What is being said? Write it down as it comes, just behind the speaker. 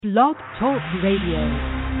Blog Talk Radio.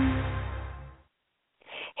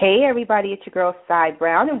 Hey everybody, it's your girl Cy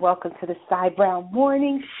Brown and welcome to the Cy Brown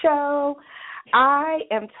Morning Show. I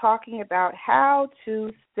am talking about how to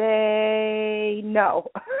say no.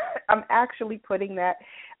 I'm actually putting that,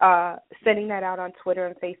 sending that out on Twitter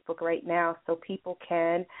and Facebook right now so people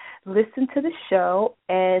can listen to the show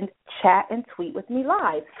and chat and tweet with me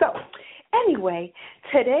live. So anyway,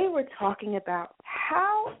 today we're talking about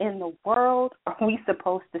how in the world are we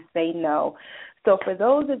supposed to say no? So for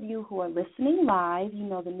those of you who are listening live, you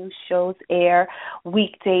know the new shows air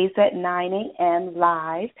weekdays at 9 a.m.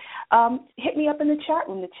 live. Hit me up in the chat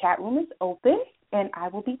room. The chat room is open, and I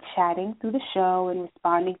will be chatting through the show and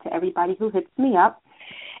responding to everybody who hits me up.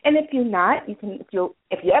 And if you're not, you can.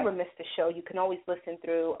 If you ever miss the show, you can always listen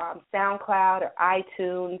through SoundCloud or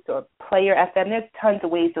iTunes or Player FM. There's tons of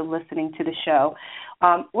ways of listening to the show.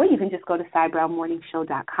 Or you can just go to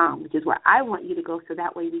CyBrownMorningShow.com, which is where I want you to go, so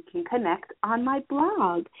that way we can connect on my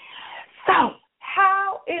blog. So,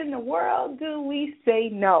 how in the world do we say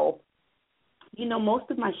no? You know, most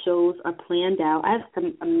of my shows are planned out. I have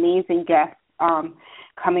some amazing guests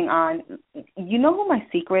coming on. You know who my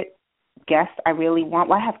secret guest I really want?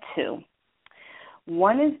 Well, I have two.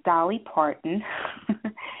 One is Dolly Parton,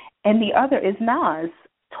 and the other is Nas.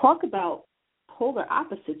 Talk about polar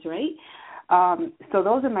opposites, right? So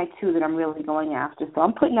those are my two that I'm really going after. So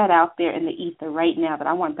I'm putting that out there in the ether right now that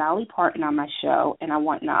I want Dolly Parton on my show and I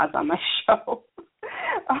want Nas on my show.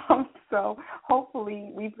 So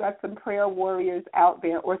hopefully we've got some prayer warriors out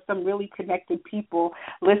there or some really connected people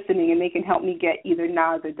listening, and they can help me get either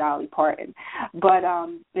Nas or Dolly Parton. But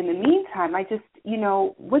in the meantime, I just,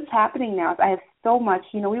 what's happening now is I have so much,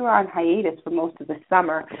 we were on hiatus for most of the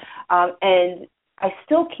summer, and I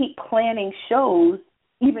still keep planning shows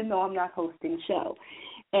even though I'm not hosting a show.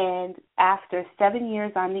 And after 7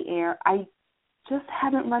 years on the air, I just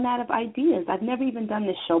haven't run out of ideas. I've never even done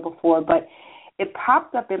this show before, but it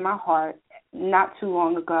popped up in my heart not too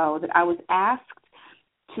long ago that I was asked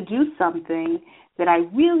to do something that I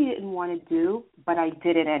really didn't want to do, but I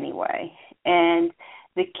did it anyway. And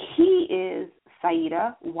the key is,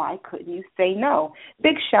 Saida, why couldn't you say no?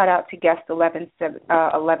 Big shout out to guest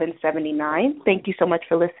 1179. Thank you so much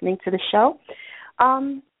for listening to the show.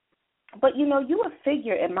 But, you would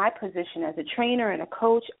figure in my position as a trainer and a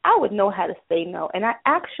coach, I would know how to say no, and I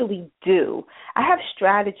actually do. I have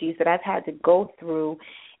strategies that I've had to go through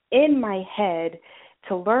in my head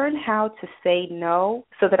to learn how to say no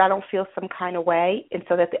so that I don't feel some kind of way and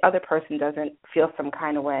so that the other person doesn't feel some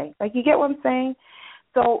kind of way. Like, you get what I'm saying?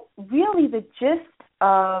 So really the gist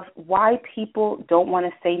of why people don't want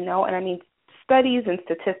to say no, and I mean studies and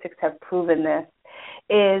statistics have proven this,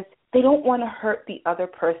 is they don't want to hurt the other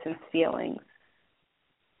person's feelings.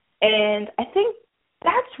 And I think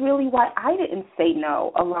that's really why I didn't say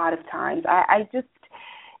no a lot of times. I just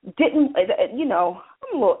didn't, I'm a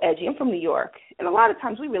little edgy. I'm from New York, and a lot of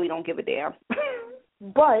times we really don't give a damn.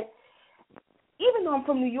 But even though I'm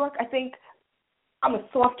from New York, I think I'm a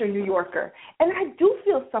softer New Yorker. And I do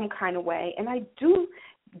feel some kind of way, and I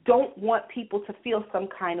don't want people to feel some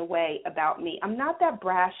kind of way about me. I'm not that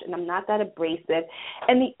brash and I'm not that abrasive.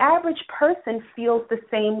 And the average person feels the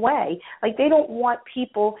same way. Like, they don't want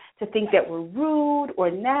people to think that we're rude or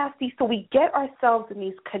nasty. So we get ourselves in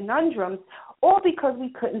these conundrums all because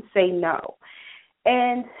we couldn't say no.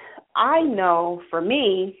 And I know for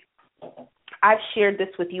me, I've shared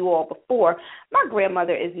this with you all before. My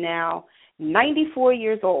grandmother is now 94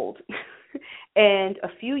 years old. And a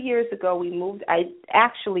few years ago, we moved. I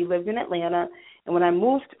actually lived in Atlanta, and when I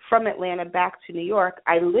moved from Atlanta back to New York,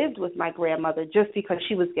 I lived with my grandmother just because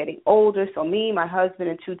she was getting older. So me, my husband,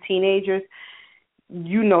 and two teenagers,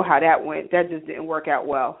 you know how that went. That just didn't work out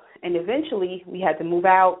well. And eventually, we had to move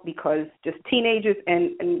out because just teenagers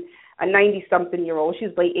and a 90-something-year-old, she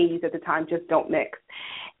was late 80s at the time, just don't mix.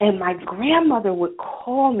 And my grandmother would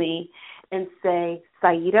call me and say,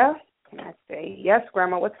 Saida, and I'd say, yes,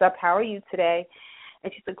 Grandma, what's up? How are you today?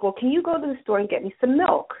 And she'd say, well, can you go to the store and get me some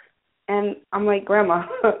milk? And I'm like, Grandma,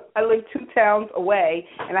 I live 2 towns away,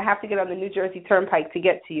 and I have to get on the New Jersey Turnpike to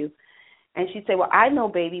get to you. And she'd say, well, I know,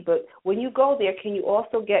 baby, but when you go there, can you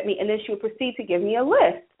also get me? And then she would proceed to give me a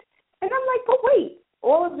list. And I'm like, but wait,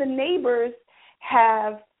 all of the neighbors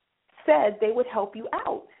have said they would help you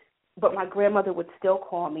out. But my grandmother would still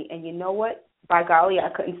call me, and you know what? By golly, I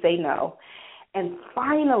couldn't say no. And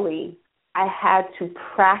finally, I had to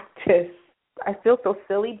practice. I feel so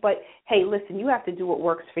silly, but hey, listen, you have to do what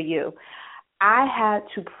works for you. I had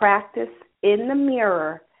to practice in the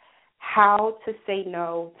mirror how to say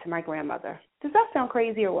no to my grandmother. Does that sound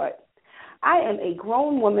crazy or what? I am a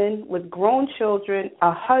grown woman with grown children,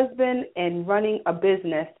 a husband, and running a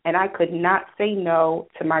business, and I could not say no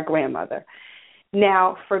to my grandmother.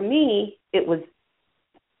 Now, for me, it was,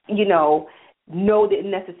 no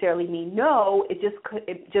didn't necessarily mean no. It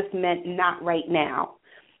just meant not right now,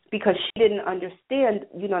 because she didn't understand,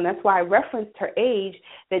 and that's why I referenced her age,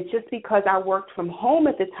 that just because I worked from home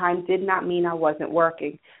at the time did not mean I wasn't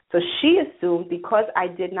working. So she assumed because I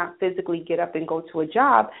did not physically get up and go to a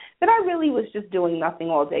job that I really was just doing nothing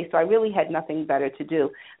all day, so I really had nothing better to do,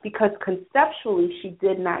 because conceptually she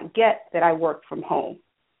did not get that I worked from home.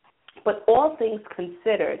 But all things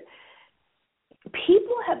considered,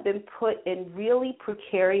 people have been put in really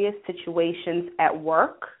precarious situations at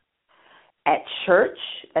work, at church,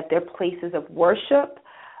 at their places of worship,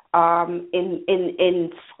 in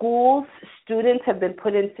schools. Students have been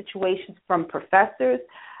put in situations from professors.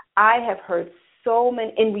 I have heard so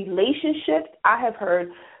many, in relationships, I have heard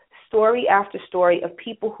story after story of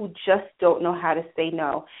people who just don't know how to say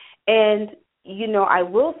no. And, I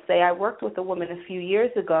will say I worked with a woman a few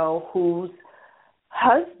years ago whose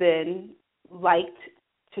husband liked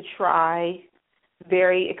to try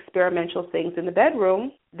very experimental things in the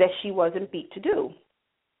bedroom that she wasn't beat to do.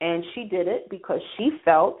 And she did it because she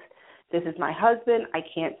felt, this is my husband, I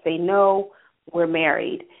can't say no, we're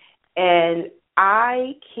married. And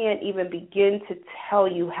I can't even begin to tell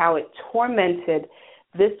you how it tormented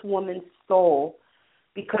this woman's soul,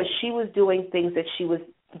 because she was doing things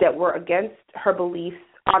that were against her beliefs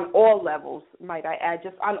on all levels, might I add,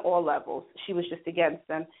 just on all levels. She was just against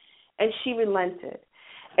them. And she relented.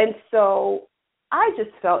 And so I just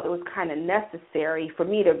felt it was kind of necessary for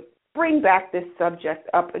me to bring back this subject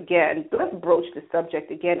up again. Let's broach the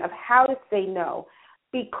subject again of how to say no,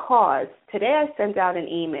 because today I sent out an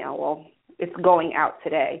email, well, it's going out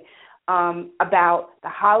today, about the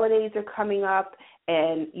holidays are coming up,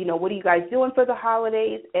 and, what are you guys doing for the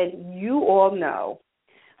holidays? And you all know,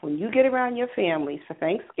 when you get around your families for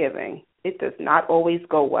Thanksgiving, it does not always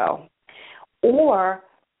go well. Or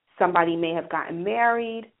somebody may have gotten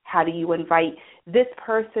married. How do you invite this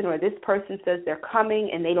person, or this person says they're coming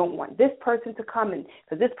and they don't want this person to come, and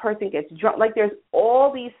because this person gets drunk? Like, there's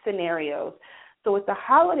all these scenarios. So with the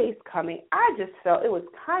holidays coming, I just felt it was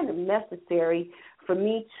kind of necessary for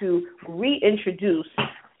me to reintroduce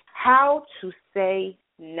how to say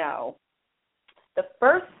no.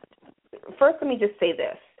 First, let me just say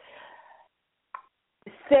this.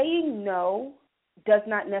 Saying no does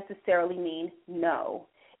not necessarily mean no.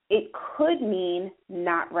 It could mean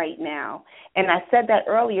not right now. And I said that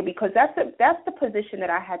earlier because that's the position that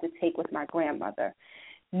I had to take with my grandmother,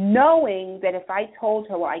 knowing that if I told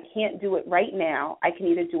her, well, I can't do it right now, I can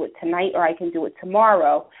either do it tonight or I can do it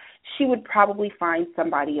tomorrow, she would probably find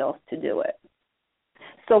somebody else to do it.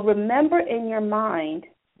 So remember in your mind,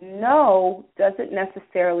 no doesn't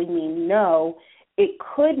necessarily mean no. It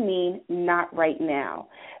could mean not right now,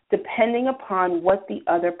 depending upon what the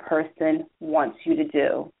other person wants you to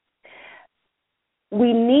do.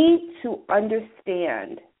 We need to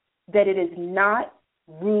understand that it is not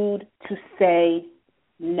rude to say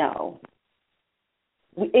no.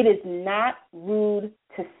 It is not rude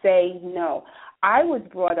to say no. I was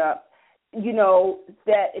brought up,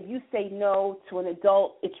 that if you say no to an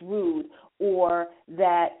adult, it's rude, or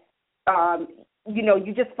that,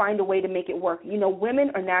 you just find a way to make it work.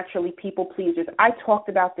 Women are naturally people pleasers. I talked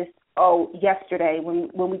about this, yesterday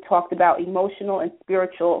when we talked about emotional and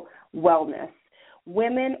spiritual wellness.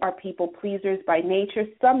 Women are people pleasers by nature.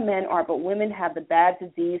 Some men are, but women have the bad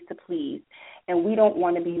disease to please, and we don't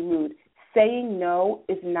want to be rude. Saying no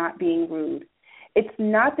is not being rude. It's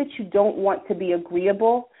not that you don't want to be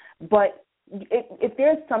agreeable, but if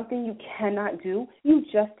there's something you cannot do, you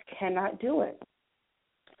just cannot do it.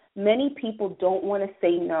 Many people don't want to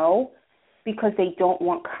say no because they don't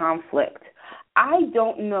want conflict. I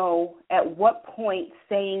don't know at what point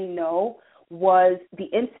saying no was the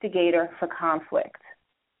instigator for conflict.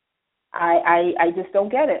 I just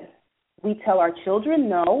don't get it. We tell our children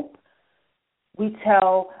no. We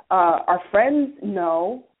tell our friends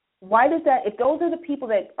no. Why does that? If those are the people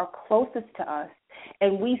that are closest to us,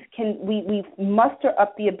 and we muster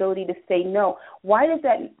up the ability to say no, why does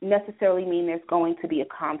that necessarily mean there's going to be a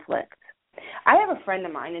conflict? I have a friend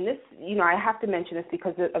of mine, and this, I have to mention this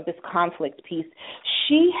because of this conflict piece.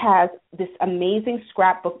 She has this amazing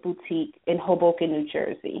scrapbook boutique in Hoboken, New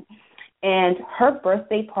Jersey, and her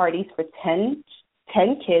birthday parties for 10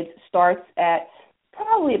 kids starts at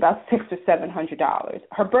probably about $600 or $700.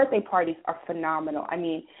 Her birthday parties are phenomenal. I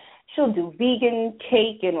mean, she'll do vegan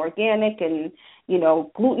cake and organic and,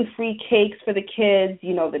 gluten-free cakes for the kids.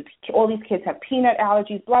 All these kids have peanut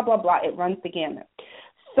allergies, blah, blah, blah. It runs the gamut.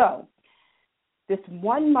 So this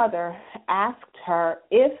one mother asked her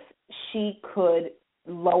if she could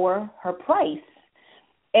lower her price.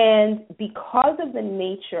 And because of the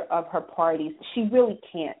nature of her parties, she really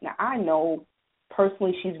can't. Now, I know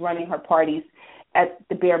personally she's running her parties at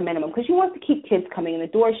the bare minimum because she wants to keep kids coming in the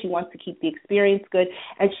door. She wants to keep the experience good.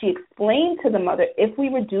 And she explained to the mother, if we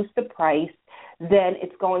reduce the price, then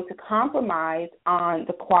it's going to compromise on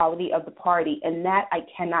the quality of the party. And that I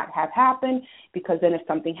cannot have happen, because then if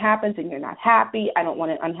something happens and you're not happy, I don't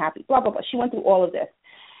want an unhappy, blah, blah, blah. She went through all of this.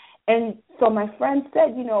 And so my friend said,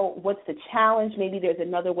 what's the challenge? Maybe there's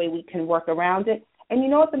another way we can work around it. And you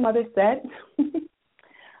know what the mother said?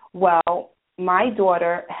 Well, my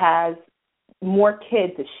daughter has more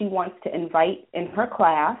kids that she wants to invite in her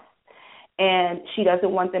class, and she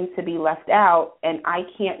doesn't want them to be left out, and I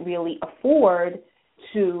can't really afford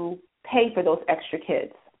to pay for those extra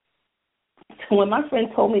kids. So when my friend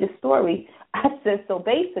told me the story, I said, so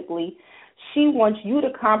basically, she wants you to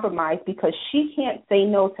compromise because she can't say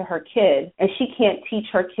no to her kid, and she can't teach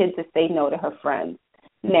her kid to say no to her friends.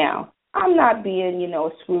 Now, I'm not being, a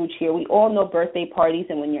Scrooge here. We all know birthday parties,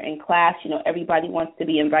 and when you're in class, everybody wants to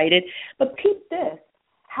be invited. But peep this.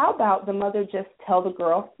 How about the mother just tell the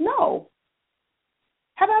girl no?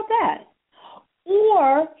 How about that?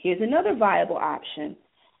 Or here's another viable option.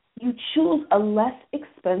 You choose a less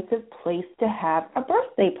expensive place to have a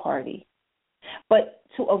birthday party. But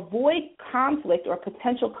to avoid conflict or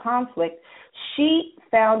potential conflict, she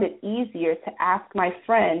found it easier to ask my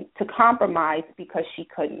friend to compromise because she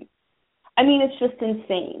couldn't. I mean, it's just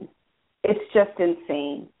insane. It's just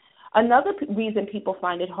insane. Another reason people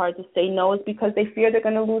find it hard to say no is because they fear they're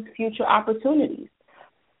going to lose future opportunities.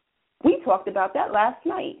 We talked about that last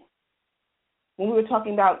night when we were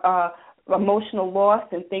talking about emotional loss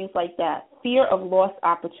and things like that. Fear of lost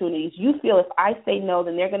opportunities. You feel if I say no,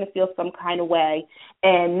 then they're going to feel some kind of way,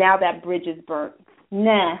 and now that bridge is burnt.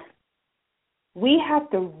 Nah. We have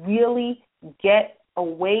to really get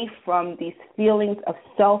away from these feelings of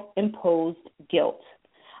self-imposed guilt.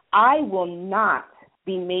 I will not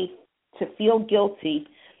be made to feel guilty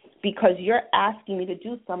because you're asking me to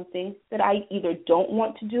do something that I either don't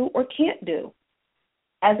want to do or can't do.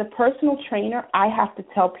 As a personal trainer, I have to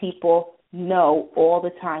tell people no all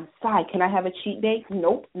the time. Sai, can I have a cheat day?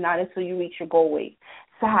 Nope, not until you reach your goal weight.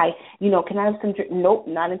 Sai, can I have some drink? Nope,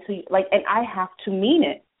 not until you, and I have to mean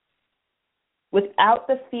it without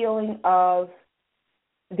the feeling of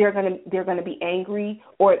they're going to be angry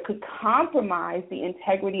or it could compromise the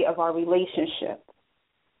integrity of our relationship.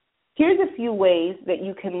 Here's a few ways that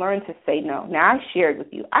you can learn to say no. Now, I shared with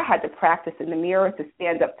you, I had to practice in the mirror to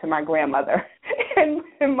stand up to my grandmother.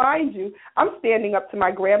 And mind you, I'm standing up to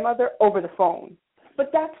my grandmother over the phone.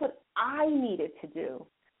 But that's what I needed to do.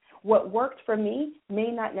 What worked for me may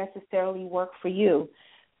not necessarily work for you.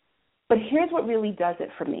 But here's what really does it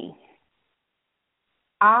for me.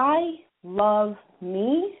 I love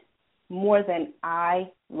me more than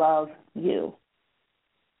I love you.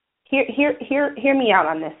 Hear me out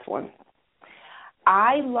on this one.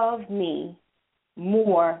 I love me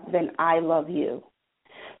more than I love you.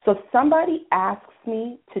 So if somebody asks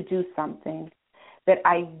me to do something that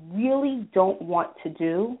I really don't want to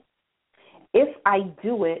do, if I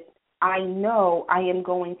do it, I know I am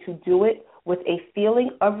going to do it with a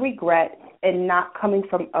feeling of regret and not coming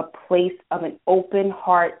from a place of an open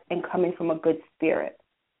heart and coming from a good spirit.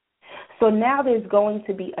 So now there's going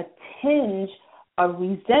to be a tinge of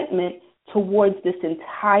resentment towards this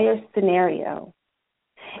entire scenario.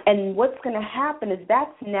 And what's going to happen is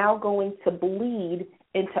that's now going to bleed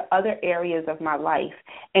into other areas of my life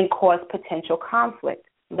and cause potential conflict.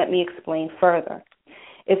 Let me explain further.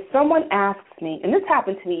 If someone asks me, and this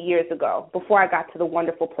happened to me years ago, before I got to the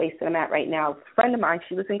wonderful place that I'm at right now, a friend of mine,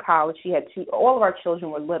 she was in college. She had all of our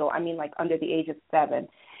children were little, under the age of 7.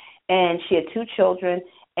 And she had 2 children,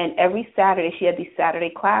 and every Saturday, she had these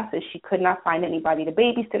Saturday classes. She could not find anybody to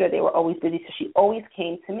babysit her. They were always busy, so she always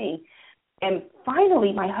came to me. And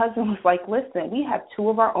finally, my husband was like, listen, we have 2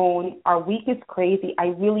 of our own. Our week is crazy. I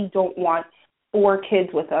really don't want 4 kids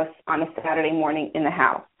with us on a Saturday morning in the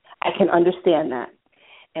house. I can understand that.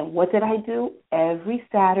 And what did I do? Every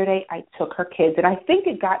Saturday, I took her kids. And I think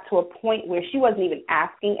it got to a point where she wasn't even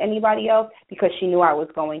asking anybody else because she knew I was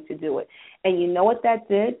going to do it. And you know what that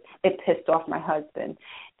did? It pissed off my husband.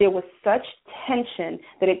 There was such tension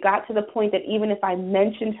that it got to the point that even if I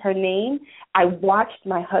mentioned her name, I watched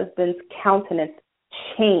my husband's countenance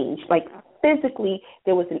change. Like physically,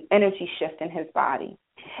 there was an energy shift in his body.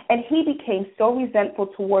 And he became so resentful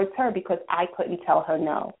towards her because I couldn't tell her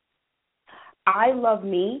no. I love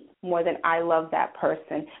me more than I love that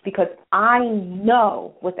person because I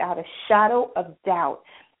know without a shadow of doubt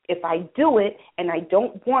if I do it and I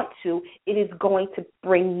don't want to, it is going to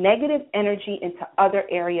bring negative energy into other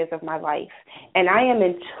areas of my life. And I am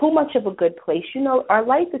in too much of a good place. You know, our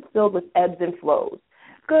life is filled with ebbs and flows,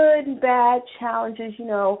 good and bad, challenges. You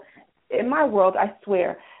know, in my world, I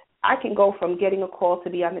swear, I can go from getting a call to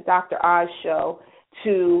be on the Dr. Oz show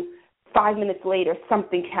to 5 minutes later,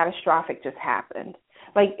 something catastrophic just happened.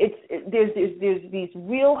 Like there's these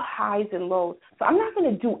real highs and lows. So I'm not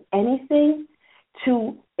going to do anything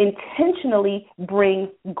to intentionally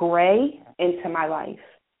bring gray into my life.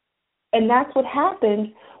 And that's what happens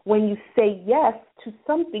when you say yes to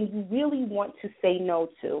something you really want to say no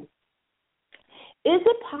to. Is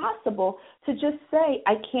it possible to just say,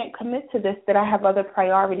 I can't commit to this, that I have other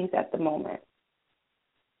priorities at the moment?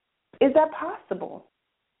 Is that possible?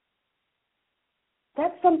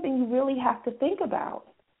 That's something you really have to think about.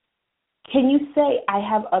 Can you say, I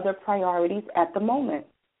have other priorities at the moment?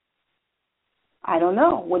 I don't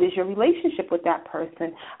know. What is your relationship with that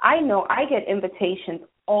person? I know I get invitations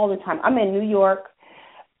all the time. I'm in New York,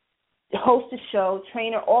 host a show,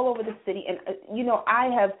 trainer all over the city, and, you know, I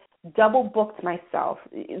have double booked myself.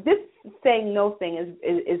 This saying no thing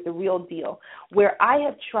is the real deal, where I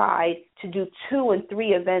have tried to do 2 and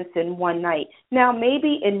 3 events in one night. Now,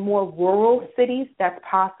 maybe in more rural cities that's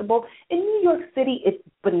possible. In New York City, it's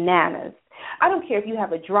bananas. I don't care if you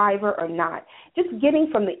have a driver or not. Just getting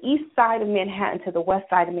from the east side of Manhattan to the west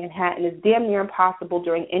side of Manhattan is damn near impossible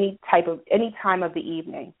during any time of the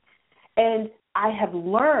evening. And I have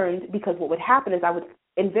learned, because what would happen is I would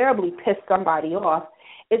invariably piss somebody off,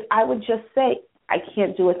 is I would just say, I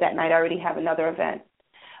can't do it that night. I already have another event.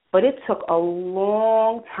 But it took a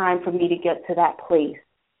long time for me to get to that place.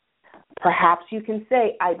 Perhaps you can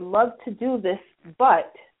say, I'd love to do this,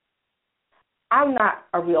 but I'm not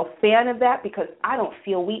a real fan of that because I don't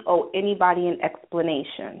feel we owe anybody an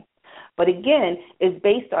explanation. But again, it's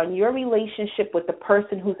based on your relationship with the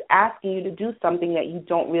person who's asking you to do something that you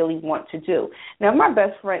don't really want to do. Now, my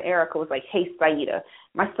best friend Erica was like, hey, Saida,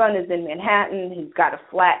 my son is in Manhattan. He's got a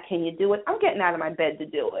flat. Can you do it? I'm getting out of my bed to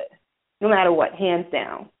do it, no matter what, hands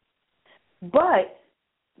down. But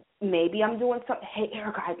maybe I'm doing something, hey,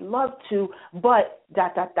 Erica, I'd love to, but ...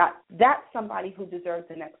 That's somebody who deserves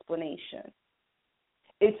an explanation.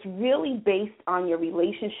 It's really based on your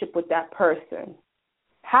relationship with that person.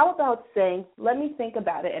 How about saying, let me think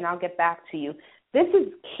about it and I'll get back to you. This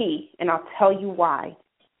is key, and I'll tell you why.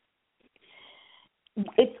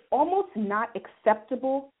 It's almost not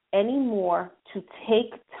acceptable anymore to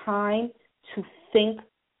take time to think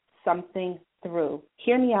something through.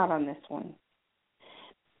 Hear me out on this one.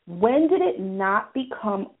 When did it not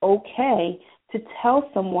become okay to tell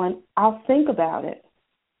someone, I'll think about it?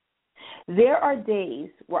 There are days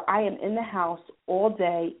where I am in the house all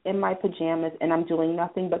day in my pajamas and I'm doing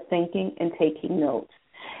nothing but thinking and taking notes.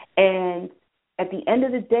 And at the end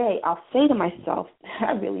of the day, I'll say to myself,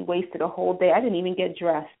 I really wasted a whole day. I didn't even get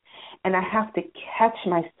dressed. And I have to catch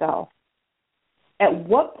myself. At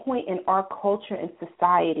what point in our culture and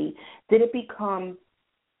society did it become,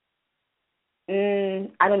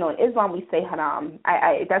 I don't know, in Islam we say haram.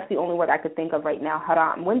 That's the only word I could think of right now,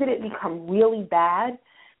 haram. When did it become really bad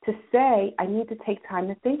to say, I need to take time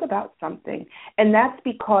to think about something? And that's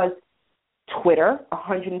because Twitter,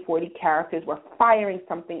 140 characters, we're firing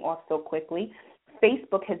something off so quickly.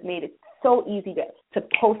 Facebook has made it so easy to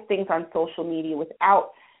post things on social media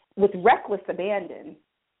with reckless abandon.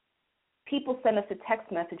 People send us a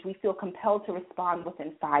text message. We feel compelled to respond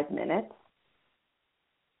within 5 minutes.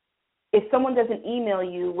 If someone doesn't email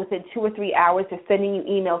you within 2 or 3 hours, they're sending you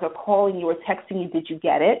emails or calling you or texting you, did you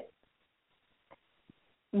get it?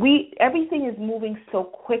 Everything is moving so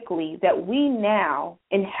quickly that we now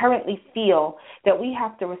inherently feel that we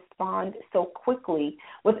have to respond so quickly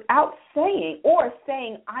without saying,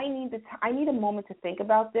 I need a moment to think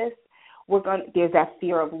about this. There's that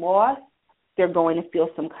fear of loss. They're going to feel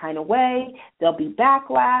some kind of way. There'll be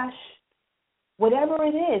backlash. Whatever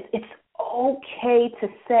it is, it's okay to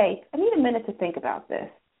say, I need a minute to think about this.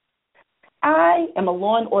 I am a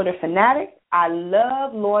Law and Order fanatic. I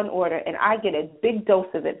love Law and Order, and I get a big dose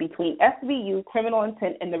of it between SVU, Criminal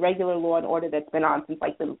Intent, and the regular Law and Order that's been on since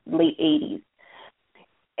like the late 80s.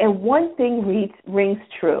 And one thing rings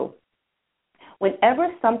true. Whenever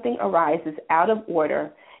something arises out of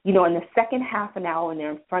order, in the second half an hour when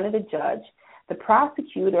they're in front of the judge, the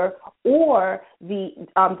prosecutor or the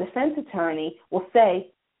defense attorney will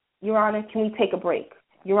say, Your Honor, can we take a break?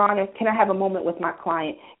 Your Honor, can I have a moment with my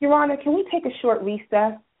client? Your Honor, can we take a short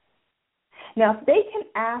recess? Now, if they can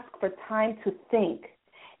ask for time to think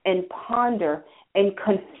and ponder and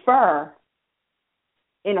confer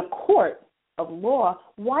in a court, of law,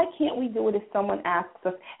 why can't we do it if someone asks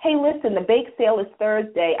us, hey, listen, the bake sale is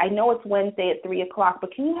Thursday. I know it's Wednesday at 3 o'clock,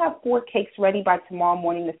 but can you have 4 cakes ready by tomorrow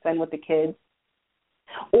morning to send with the kids?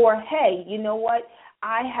 Or, hey, you know what?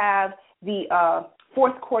 I have the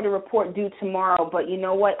fourth quarter report due tomorrow, but you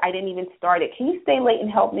know what? I didn't even start it. Can you stay late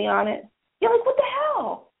and help me on it? You're like, what the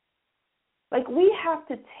hell? Like, we have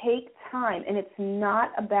to take time, and it's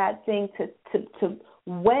not a bad thing to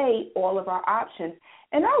weigh all of our options.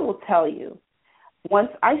 And I will tell you, once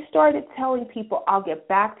I started telling people I'll get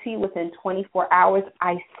back to you within 24 hours,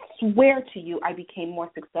 I swear to you I became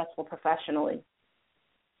more successful professionally.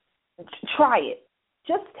 Try it.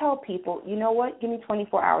 Just tell people, you know what, give me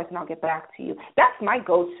 24 hours and I'll get back to you. That's my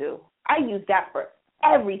go-to. I use that for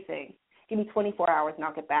everything. Give me 24 hours and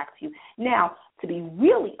I'll get back to you. Now, to be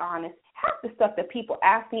really honest, half the stuff that people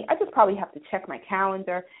ask me, I just probably have to check my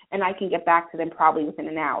calendar, and I can get back to them probably within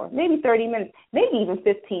an hour, maybe 30 minutes, maybe even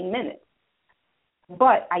 15 minutes.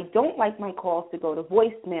 But I don't like my calls to go to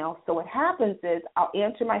voicemail, so what happens is I'll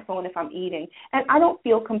answer my phone if I'm eating, and I don't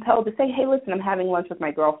feel compelled to say, hey, listen, I'm having lunch with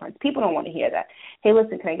my girlfriends. People don't want to hear that. Hey,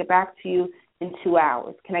 listen, can I get back to you in 2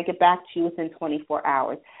 hours? Can I get back to you within 24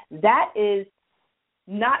 hours? That is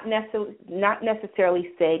not necessarily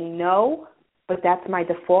saying no, but that's my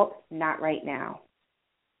default, not right now.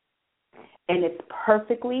 And it's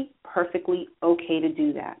perfectly okay to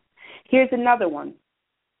do that. Here's another one.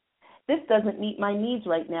 This doesn't meet my needs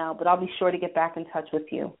right now, but I'll be sure to get back in touch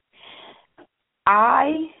with you.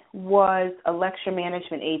 I was a lecture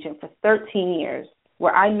management agent for 13 years,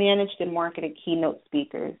 where I managed and marketed keynote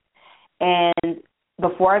speakers. And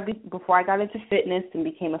before I got into fitness and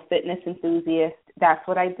became a fitness enthusiast, that's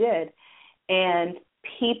what I did. And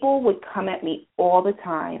people would come at me all the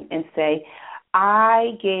time and say,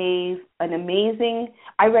 I read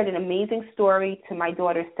an amazing story to my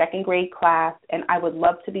daughter's second grade class, and I would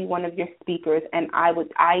love to be one of your speakers, and I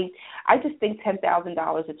just think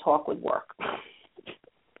 $10,000 a talk would work.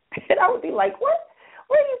 And I would be like, what?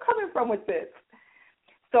 Where are you coming from with this?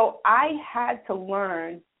 So I had to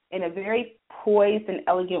learn in a very poised and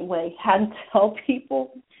elegant way how to tell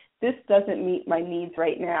people, this doesn't meet my needs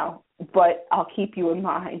right now, but I'll keep you in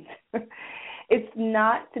mind. It's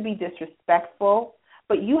not to be disrespectful,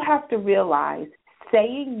 but you have to realize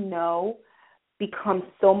saying no becomes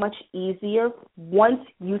so much easier once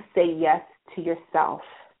you say yes to yourself.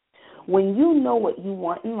 When you know what you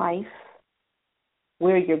want in life,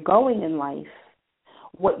 where you're going in life,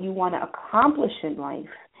 what you want to accomplish in life,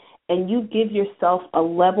 and you give yourself a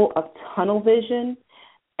level of tunnel vision,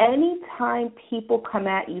 anytime people come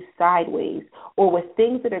at you sideways or with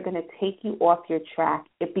things that are going to take you off your track,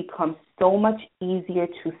 it becomes so much easier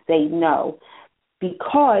to say no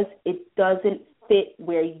because it doesn't fit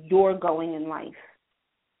where you're going in life.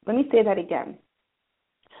 Let me say that again.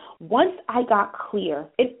 Once I got clear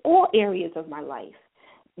in all areas of my life,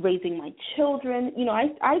 raising my children,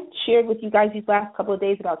 I shared with you guys these last couple of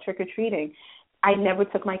days about trick-or-treating. I never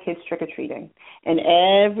took my kids trick-or-treating. And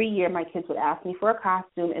every year my kids would ask me for a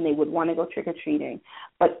costume and they would want to go trick-or-treating.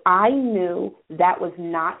 But I knew that was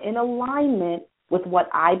not in alignment with what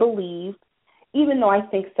I believed, even though I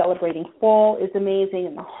think celebrating fall is amazing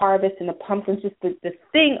and the harvest and the pumpkins, just the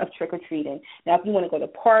thing of trick-or-treating. Now, if you want to go to a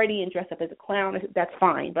party and dress up as a clown, that's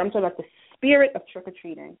fine. But I'm talking about the spirit of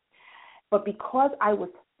trick-or-treating. But because I was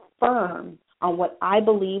firm on what I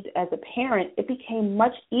believed as a parent, it became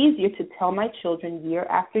much easier to tell my children year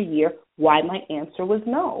after year why my answer was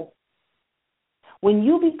no. When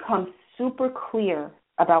you become super clear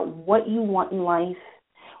about what you want in life,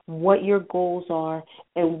 what your goals are,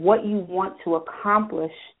 and what you want to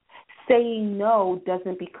accomplish, saying no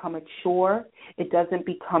doesn't become a chore. It doesn't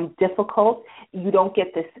become difficult. You don't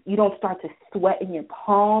start to sweat in your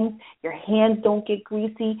palms. Your hands don't get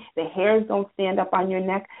greasy. The hairs don't stand up on your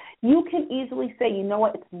neck. You can easily say, you know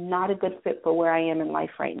what, it's not a good fit for where I am in life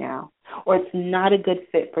right now, or it's not a good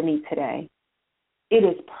fit for me today. It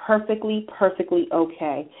is perfectly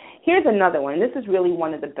okay. Here's another one. This is really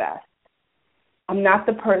one of the best. I'm not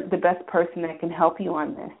the best person that can help you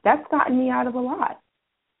on this. That's gotten me out of a lot.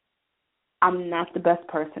 I'm not the best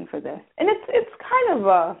person for this. And it's kind of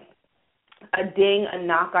a ding, a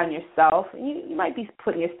knock on yourself. You might be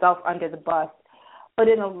putting yourself under the bus. But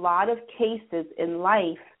in a lot of cases in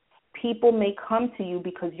life, people may come to you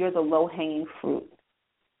because you're the low-hanging fruit.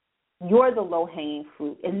 You're the low-hanging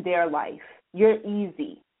fruit in their life. You're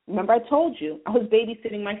easy. Remember I told you, I was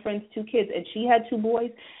babysitting my friend's 2 kids, and she had 2 boys,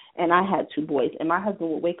 and I had 2 boys. And my husband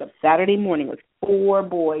would wake up Saturday morning with 4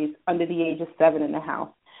 boys under the age of 7 in the house.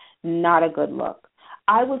 Not a good look.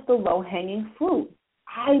 I was the low-hanging fruit.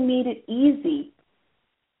 I made it easy.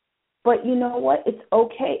 But you know what? It's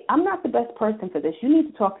okay. I'm not the best person for this. You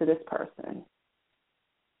need to talk to this person.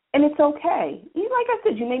 And it's okay. Like I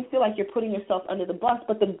said, you may feel like you're putting yourself under the bus,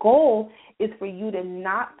 but the goal is for you to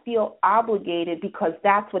not feel obligated because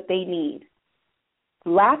that's what they need.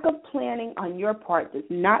 Lack of planning on your part does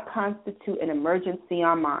not constitute an emergency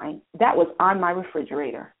on mine. That was on my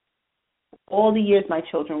refrigerator all the years my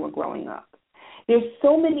children were growing up. There's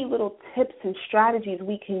so many little tips and strategies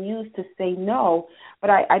we can use to say no, but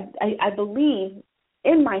I believe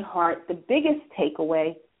in my heart the biggest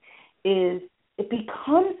takeaway is it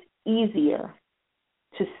becomes easier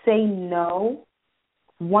to say no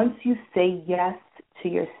once you say yes to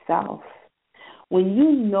yourself. When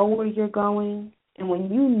you know where you're going and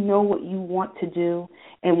when you know what you want to do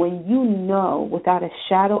and when you know without a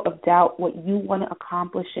shadow of doubt what you want to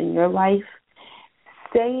accomplish in your life,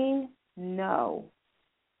 saying no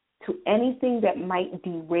to anything that might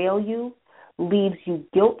derail you leaves you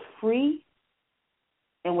guilt-free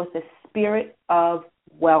and with a spirit of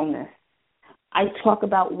wellness. I talk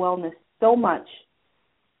about wellness so much.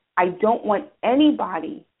 I don't want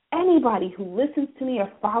anybody who listens to me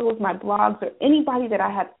or follows my blogs or anybody that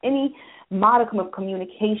I have any modicum of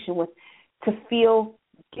communication with to feel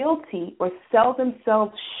guilty or sell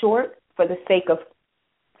themselves short for the sake of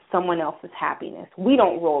someone else's happiness. We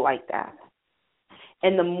don't roll like that.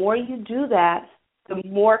 And the more you do that, the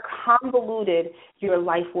more convoluted your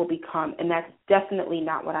life will become, and that's definitely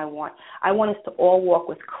not what I want. I want us to all walk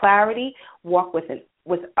with clarity, walk with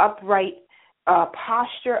upright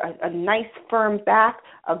posture, a nice firm back,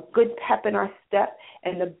 a good pep in our step,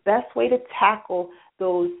 and the best way to tackle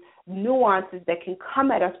those nuances that can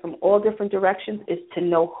come at us from all different directions is to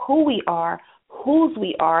know who we are, whose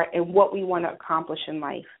we are, and what we want to accomplish in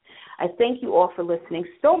life. I thank you all for listening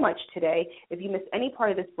so much today. If you missed any part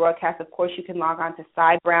of this broadcast, of course, you can log on to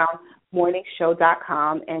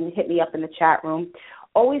CyBrownMorningshow.com and hit me up in the chat room.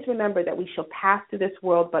 Always remember that we shall pass through this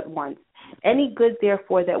world but once. Any good,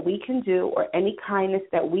 therefore, that we can do or any kindness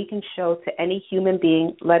that we can show to any human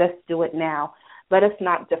being, let us do it now. Let us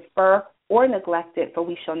not defer or neglect it, for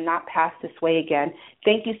we shall not pass this way again.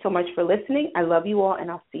 Thank you so much for listening. I love you all, and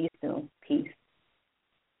I'll see you soon.